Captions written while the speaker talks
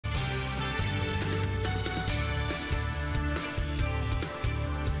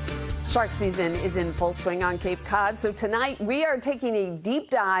Shark season is in full swing on Cape Cod, so tonight we are taking a deep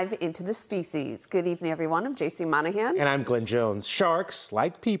dive into the species. Good evening, everyone. I'm JC Monahan. And I'm Glenn Jones. Sharks,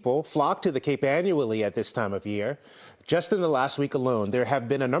 like people, flock to the Cape annually at this time of year. Just in the last week alone, there have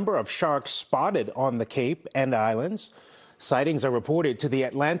been a number of sharks spotted on the Cape and islands. Sightings are reported to the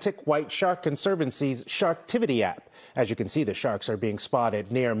Atlantic White Shark Conservancy's Sharktivity app. As you can see, the sharks are being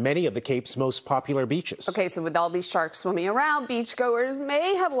spotted near many of the Cape's most popular beaches. Okay, so with all these sharks swimming around, beachgoers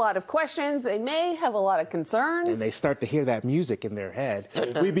may have a lot of questions. They may have a lot of concerns. And they start to hear that music in their head.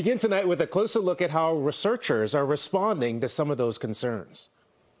 Dun, dun. We begin tonight with a closer look at how researchers are responding to some of those concerns.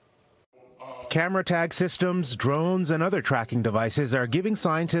 Camera tag systems, drones, and other tracking devices are giving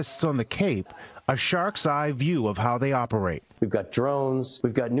scientists on the Cape a shark's eye view of how they operate. We've got drones,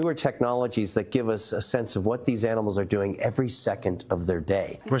 we've got newer technologies that give us a sense of what these animals are doing every second of their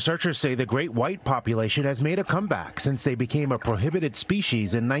day. Researchers say the great white population has made a comeback since they became a prohibited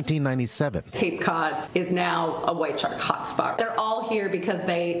species in 1997. Cape Cod is now a white shark hotspot. They're all here because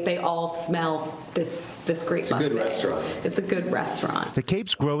they all smell this great It's a good restaurant. It's a good restaurant. The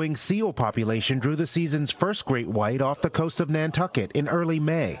Cape's growing seal population drew the season's first great white off the coast of Nantucket in early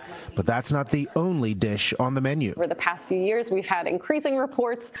May. But that's not the only dish on the menu. Over the past few years, we've had increasing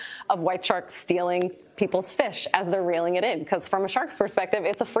reports of white sharks stealing people's fish as they're reeling it in, because from a shark's perspective,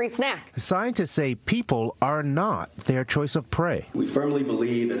 it's a free snack. Scientists say people are not their choice of prey. We firmly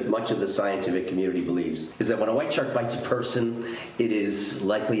believe, as much of the scientific community believes, is that when a white shark bites a person, it is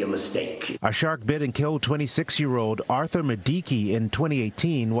likely a mistake. A shark bit and killed 26-year-old Arthur Mediki in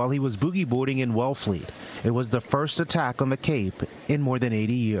 2018 while he was boogie boarding in Wellfleet. It was the first attack on the Cape in more than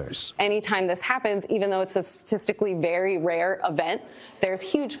 80 years. Anytime this happens, even though it's a statistically very rare event, there's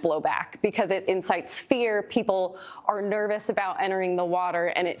huge blowback because it incites fear. People are nervous about entering the water,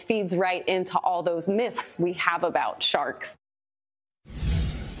 and it feeds right into all those myths we have about sharks.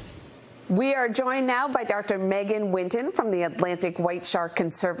 We are joined now by Dr. Megan Winton from the Atlantic White Shark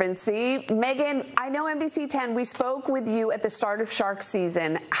Conservancy. Megan, I know NBC 10, we spoke with you at the start of shark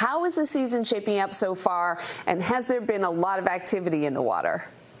season. How is the season shaping up so far, and has there been a lot of activity in the water?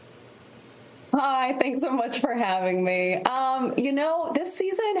 Hi, thanks so much for having me. You know, this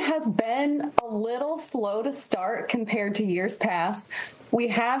season has been a little slow to start compared to years past. We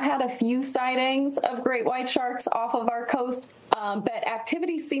have had a few sightings of great white sharks off of our coast, but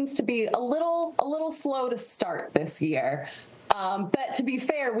activity seems to be a little slow to start this year. But to be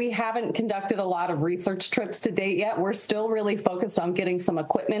fair, we haven't conducted a lot of research trips to date yet. We're still really focused on getting some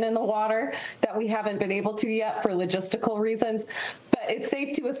equipment in the water that we haven't been able to yet for logistical reasons. But it's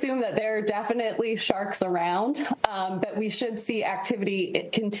safe to assume that there are definitely sharks around, but we should see activity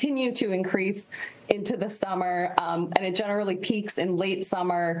continue to increase into the summer, and it generally peaks in late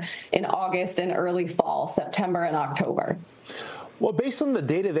summer, in August and early fall, September and October. Well, based on the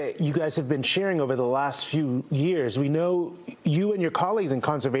data that you guys have been sharing over the last few years, we know you and your colleagues in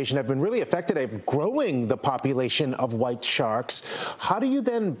conservation have been really effective at growing the population of white sharks. How do you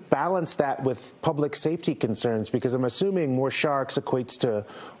then balance that with public safety concerns? Because I'm assuming more sharks equates to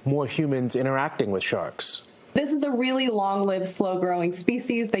more humans interacting with sharks. This is a really long-lived, slow-growing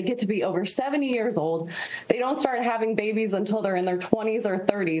species. They get to be over 70 years old. They don't start having babies until they're in their 20s or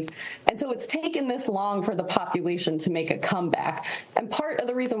 30s. And so it's taken this long for the population to make a comeback. And part of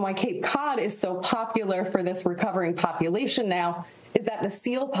the reason why Cape Cod is so popular for this recovering population now is that the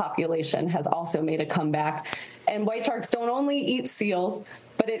seal population has also made a comeback. And white sharks don't only eat seals,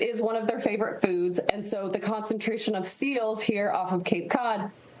 but it is one of their favorite foods. And so the concentration of seals here off of Cape Cod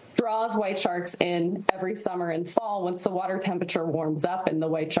draws white sharks in every summer and fall once the water temperature warms up and the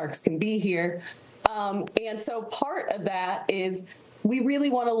white sharks can be here. And so part of that is we really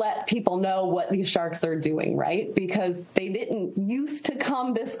want to let people know what these sharks are doing, right? Because they didn't used to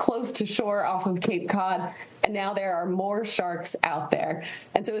come this close to shore off of Cape Cod, and now there are more sharks out there.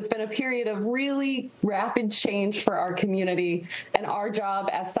 And so it's been a period of really rapid change for our community, and our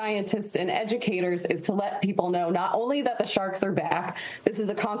job as scientists and educators is to let people know not only that the sharks are back, this is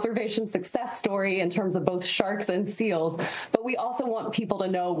a conservation success story in terms of both sharks and seals, but we also want people to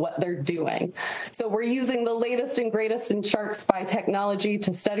know what they're doing. So we're using the latest and greatest in shark spy technology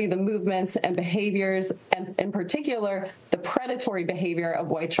to study the movements and behaviors, and in particular, the predatory behavior of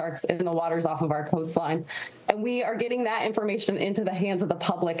white sharks in the waters off of our coastline. And we are getting that information into the hands of the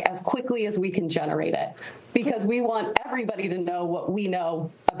public as quickly as we can generate it, because we want everybody to know what we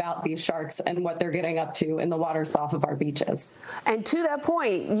know about these sharks and what they're getting up to in the waters off of our beaches. And to that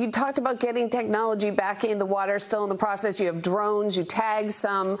point, you talked about getting technology back in the water, still in the process. You have drones, you tag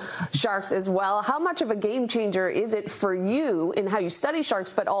some sharks as well. How much of a game changer is it for you in how you study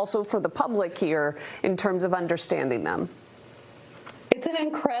sharks, but also for the public here in terms of understanding them? It's an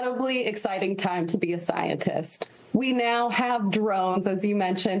incredibly exciting time to be a scientist. We now have drones, as you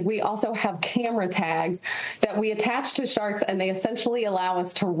mentioned. We also have camera tags that we attach to sharks, and they essentially allow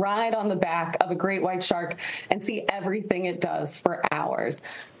us to ride on the back of a great white shark and see everything it does for hours.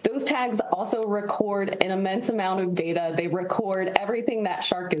 Those tags also record an immense amount of data. They record everything that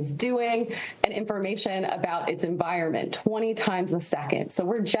shark is doing and information about its environment 20 times a second. So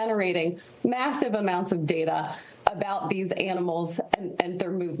we're generating massive amounts of data about these animals and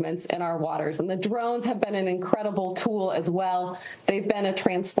their movements in our waters. And the drones have been an incredible tool as well. They've been a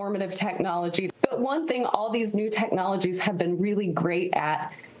transformative technology. But one thing all these new technologies have been really great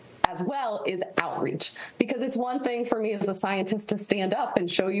at as well is outreach, because it's one thing for me as a scientist to stand up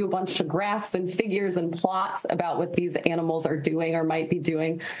and show you a bunch of graphs and figures and plots about what these animals are doing or might be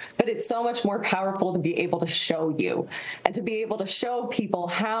doing, but it's so much more powerful to be able to show you and to be able to show people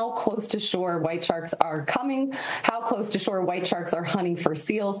how close to shore white sharks are coming, how close to shore white sharks are hunting for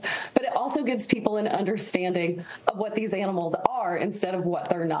seals, but it also gives people an understanding of what these animals are instead of what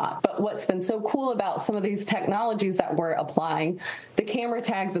they're not. But what's been so cool about some of these technologies that we're applying, the camera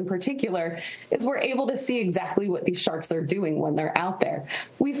tags in particular, is we're able to see exactly what these sharks are doing when they're out there.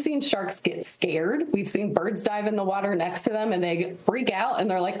 We've seen sharks get scared. We've seen birds dive in the water next to them and they freak out and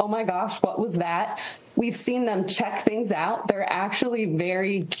they're like, oh my gosh, what was that? We've seen them check things out. They're actually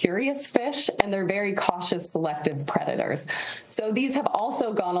very curious fish, and they're very cautious, selective predators. So these have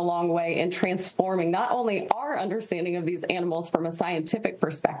also gone a long way in transforming not only our understanding of these animals from a scientific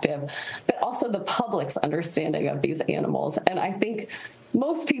perspective, but also the public's understanding of these animals. And I think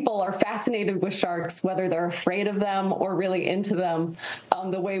most people are fascinated with sharks, whether they're afraid of them or really into them,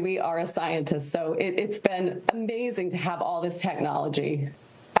 the way we are as scientists. So it's been amazing to have all this technology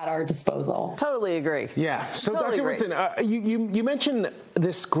at our disposal. Totally agree. Yeah. So, totally Dr. Winton, you mentioned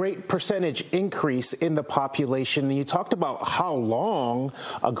this great percentage increase in the population, and you talked about how long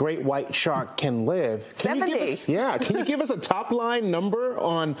a great white shark can live. 70. Can you give us a top-line number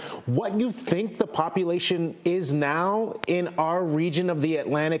on what you think the population is now in our region of the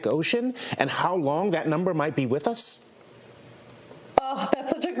Atlantic Ocean, and how long that number might be with us? Oh,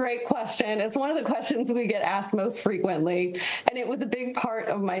 that's such a great question. It's one of the questions we get asked most frequently, and it was a big part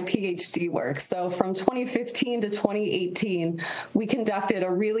of my PhD work. So from 2015 to 2018, we conducted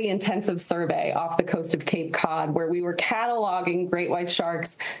a really intensive survey off the coast of Cape Cod where we were cataloging great white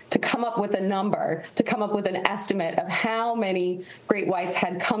sharks to come up with a number, to come up with an estimate of how many great whites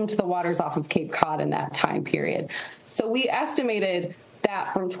had come to the waters off of Cape Cod in that time period. So we estimated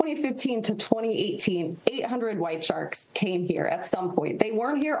that from 2015 to 2018, 800 white sharks came here at some point. They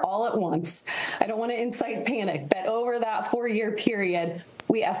weren't here all at once. I don't want to incite panic, but over that 4-year period,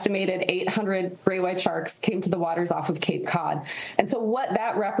 we estimated 800 gray white sharks came to the waters off of Cape Cod. And so what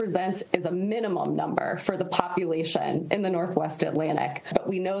that represents is a minimum number for the population in the Northwest Atlantic. But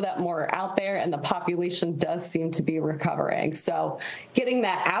we know that more are out there, and the population does seem to be recovering. So getting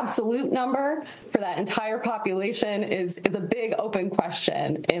that absolute number for that entire population is a big open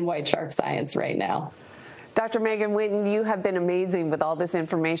question in white shark science right now. Dr. Megan Winton, you have been amazing with all this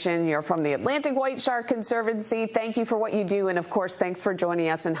information. You're from the Atlantic White Shark Conservancy. Thank you for what you do. And of course, thanks for joining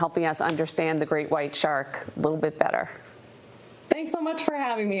us and helping us understand the great white shark a little bit better. Thanks so much for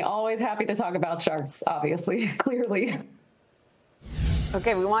having me. Always happy to talk about sharks, obviously, clearly.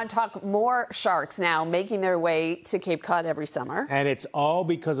 Okay, we want to talk more sharks now making their way to Cape Cod every summer. And it's all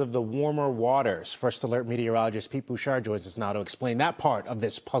because of the warmer waters. First Alert meteorologist Pete Bouchard joins us now to explain that part of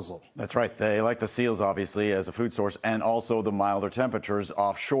this puzzle. That's right. They like the seals, obviously, as a food source, and also the milder temperatures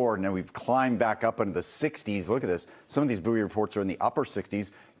offshore. Now we've climbed back up into the 60s. Look at this. Some of these buoy reports are in the upper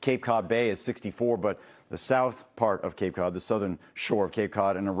 60s. Cape Cod Bay is 64, but the south part of Cape Cod, the southern shore of Cape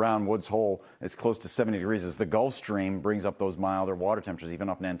Cod and around Woods Hole, it's close to 70 degrees as the Gulf Stream brings up those milder water temperatures, even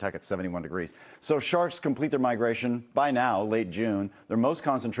off Nantucket, 71 degrees. So sharks complete their migration by now, late June. They're most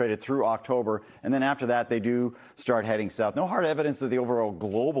concentrated through October, and then after that, they do start heading south. No hard evidence that the overall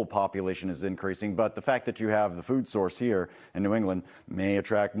global population is increasing, but the fact that you have the food source here in New England may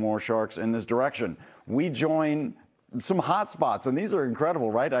attract more sharks in this direction. We join some hot spots, and these are incredible,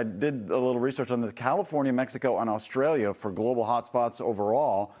 right? I did a little research on the California, Mexico, and Australia for global hotspots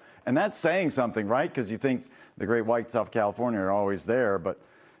overall, and that's saying something, right? Because you think the great whites off California are always there, but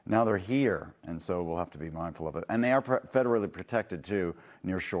now they're here, and so we'll have to be mindful of it. And they are federally protected, too,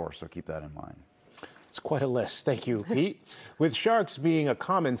 near shore, so keep that in mind. It's quite a list. Thank you, Pete. With sharks being a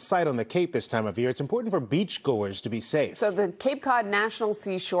common sight on the Cape this time of year, it's important for beachgoers to be safe. So the Cape Cod National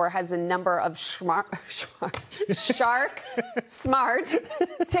Seashore has a number of shark smart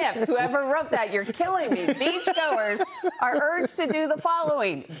tips. Whoever wrote that, you're killing me. Beachgoers are urged to do the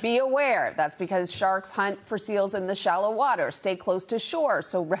following. Be aware. That's because sharks hunt for seals in the shallow water. Stay close to shore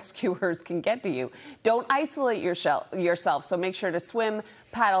so rescuers can get to you. Don't isolate yourself, so make sure to swim,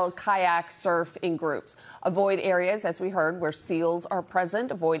 paddle, kayak, surf in groups. Avoid areas, as we heard, where seals are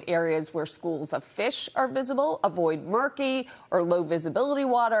present. Avoid areas where schools of fish are visible. Avoid murky or low visibility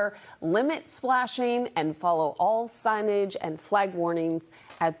water. Limit splashing and follow all signage and flag warnings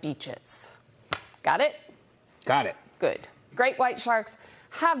at beaches. Got it? Got it. Good. Great white sharks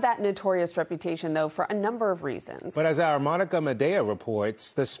have that notorious reputation, though, for a number of reasons. But as our Monica Medea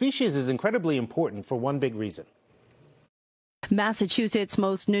reports, the species is incredibly important for one big reason. Massachusetts'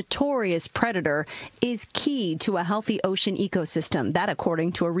 most notorious predator is key to a healthy ocean ecosystem. That,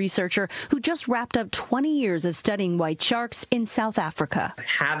 according to a researcher who just wrapped up 20 years of studying white sharks in South Africa.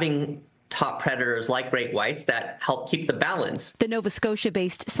 Having top predators like great whites that help keep the balance. The Nova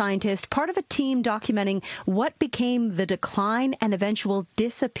Scotia-based scientist, part of a team documenting what became the decline and eventual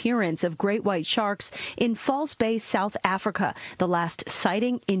disappearance of great white sharks in False Bay, South Africa, the last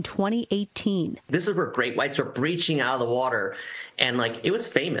sighting in 2018. This is where great whites are breaching out of the water, and it was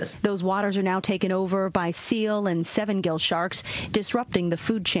famous. Those waters are now taken over by seal and seven-gill sharks, disrupting the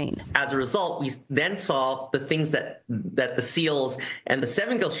food chain. As a result, we then saw the things that the seals and the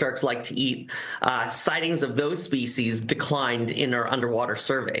seven-gill sharks like to eat. Sightings of those species declined in our underwater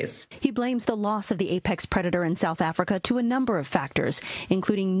surveys. He blames the loss of the apex predator in South Africa to a number of factors,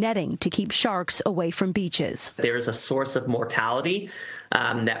 including netting to keep sharks away from beaches. There is a source of mortality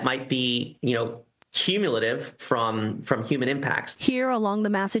that might be, cumulative from human impacts. Here along the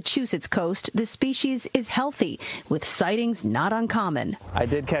Massachusetts coast, the species is healthy, with sightings not uncommon. I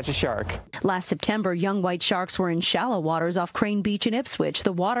did catch a shark. Last September, young white sharks were in shallow waters off Crane Beach in Ipswich,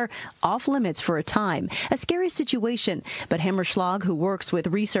 the water off limits for a time. A scary situation, but Hammerschlag, who works with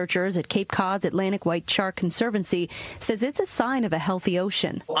researchers at Cape Cod's Atlantic White Shark Conservancy, says it's a sign of a healthy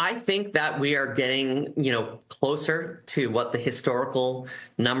ocean. I think that we are getting, closer to what the historical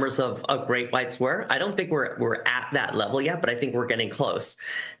numbers of great whites were. I don't think we're at that level yet, but I think we're getting close.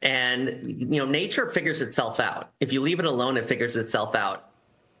 And, nature figures itself out. If you leave it alone, it figures itself out.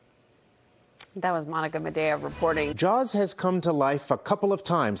 That was Monica Medea reporting. Jaws has come to life a couple of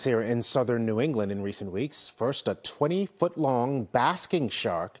times here in southern New England in recent weeks. First, a 20-foot-long basking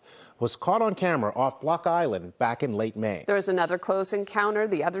shark was caught on camera off Block Island back in late May. There was another close encounter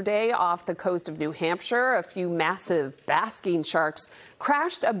the other day off the coast of New Hampshire. A few massive basking sharks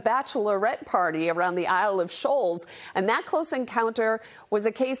crashed a bachelorette party around the Isle of Shoals, and that close encounter was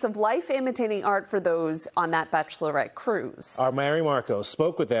a case of life imitating art for those on that bachelorette cruise. Our Mary Marco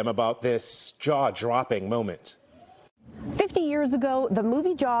spoke with them about this jaw-dropping moment. 50 years ago, the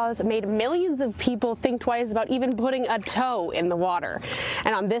movie Jaws made millions of people think twice about even putting a toe in the water.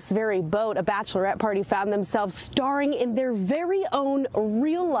 And on this very boat, a bachelorette party found themselves starring in their very own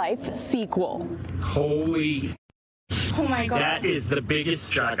real-life sequel. Holy... Oh my God. That is the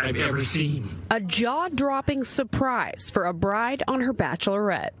biggest shark I've ever seen. A jaw-dropping surprise for a bride on her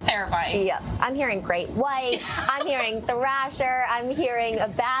bachelorette. Terrifying. Yep. I'm hearing great white, I'm hearing thrasher, I'm hearing a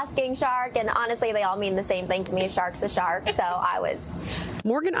basking shark, and honestly, they all mean the same thing to me. A shark's a shark, so I was...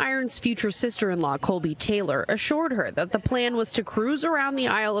 Morgan Irons' future sister-in-law, Colby Taylor, assured her that the plan was to cruise around the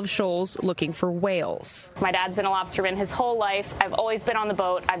Isle of Shoals looking for whales. My dad's been a lobsterman his whole life. I've always been on the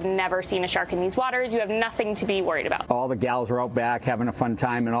boat. I've never seen a shark in these waters. You have nothing to be worried about. All the gals were out back having a fun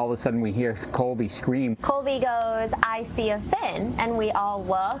time, and all of a sudden we hear Colby scream. Colby goes, "I see a fin," and we all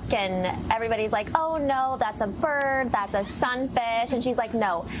look, and everybody's like, "Oh no, that's a bird, that's a sunfish," and she's like,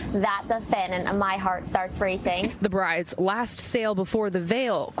 "No, that's a fin," and my heart starts racing. The bride's last sail before the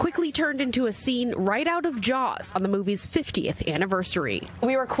veil quickly turned into a scene right out of Jaws on the movie's 50th anniversary.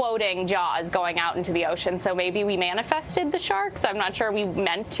 We were quoting Jaws going out into the ocean, so maybe we manifested the sharks. I'm not sure we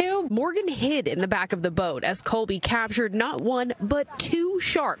meant to. Morgan hid in the back of the boat as Colby captured not one, but two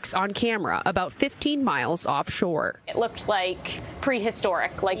sharks on camera about 15 miles offshore. It looked like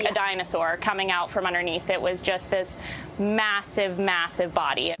prehistoric, like a dinosaur coming out from underneath. It was just this massive, massive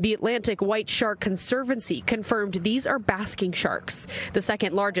body. The Atlantic White Shark Conservancy confirmed these are basking sharks. The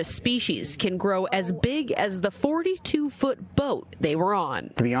second largest species can grow as big as the 42-foot boat they were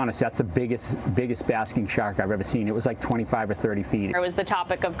on. To be honest, that's the biggest basking shark I've ever seen. It was like 25 or 30 feet. It was the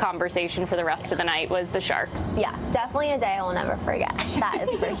topic of conversation for the rest of the night was the sharks. Yeah, definitely a day I will never forget. That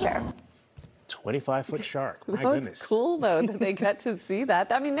is for sure. 25-foot shark. My That was goodness. cool, though, that they got to see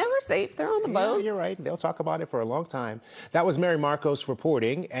that. I mean, they were safe. They're on the boat. Yeah, you're right. They'll talk about it for a long time. That was Mary Marcos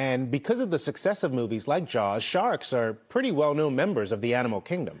reporting. And because of the success of movies like Jaws, sharks are pretty well-known members of the animal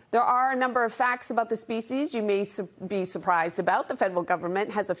kingdom. There are a number of facts about the species you may be surprised about. The federal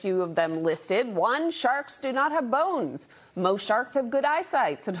government has a few of them listed. One, sharks do not have bones. Most sharks have good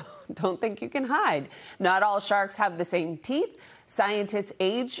eyesight, so don't think you can hide. Not all sharks have the same teeth. Scientists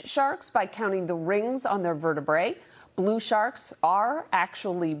age sharks by counting the rings on their vertebrae. Blue sharks are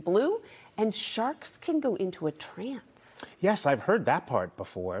actually blue, and sharks can go into a trance. Yes, I've heard that part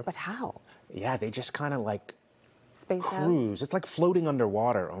before. But how? Yeah, they just kind of like Space cruise. It's like floating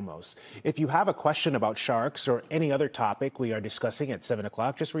underwater almost. If you have a question about sharks or any other topic we are discussing at 7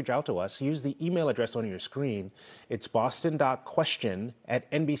 o'clock, just reach out to us. Use the email address on your screen. It's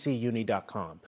boston.question@nbcuni.com.